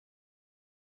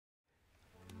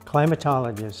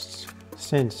Climatologists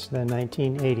since the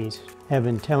 1980s have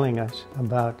been telling us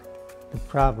about the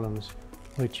problems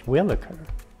which will occur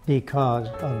because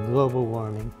of global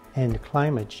warming and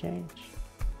climate change.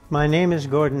 My name is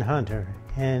Gordon Hunter,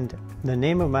 and the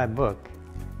name of my book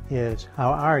is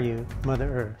How Are You,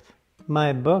 Mother Earth?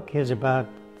 My book is about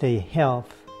the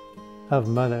health of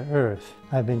Mother Earth.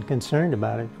 I've been concerned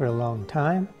about it for a long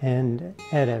time, and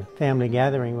at a family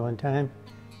gathering one time,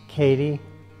 Katie,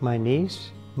 my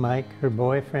niece, Mike, her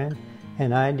boyfriend,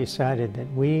 and I decided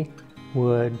that we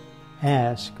would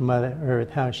ask Mother Earth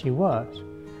how she was.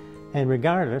 And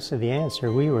regardless of the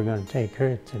answer, we were going to take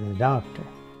her to the doctor.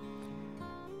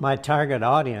 My target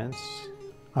audience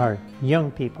are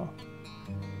young people,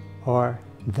 or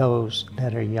those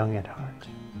that are young at heart.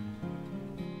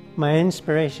 My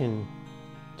inspiration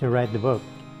to write the book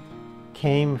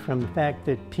came from the fact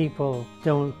that people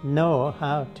don't know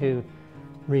how to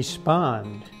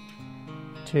respond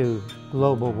to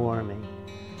global warming.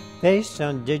 Based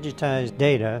on digitized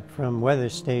data from weather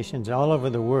stations all over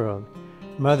the world,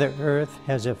 Mother Earth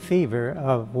has a fever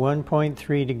of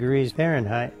 1.3 degrees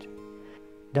Fahrenheit.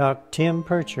 Dr. Tim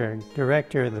Purchard,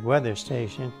 director of the weather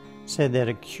station, said that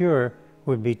a cure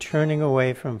would be turning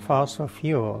away from fossil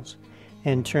fuels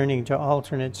and turning to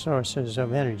alternate sources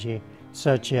of energy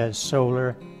such as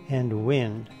solar and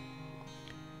wind.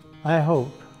 I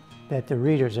hope that the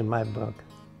readers of my book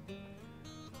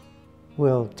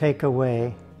will take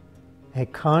away a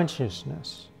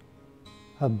consciousness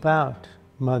about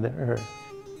Mother Earth.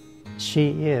 She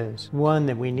is one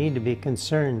that we need to be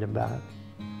concerned about,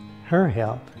 her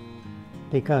health,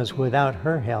 because without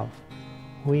her health,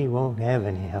 we won't have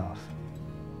any health.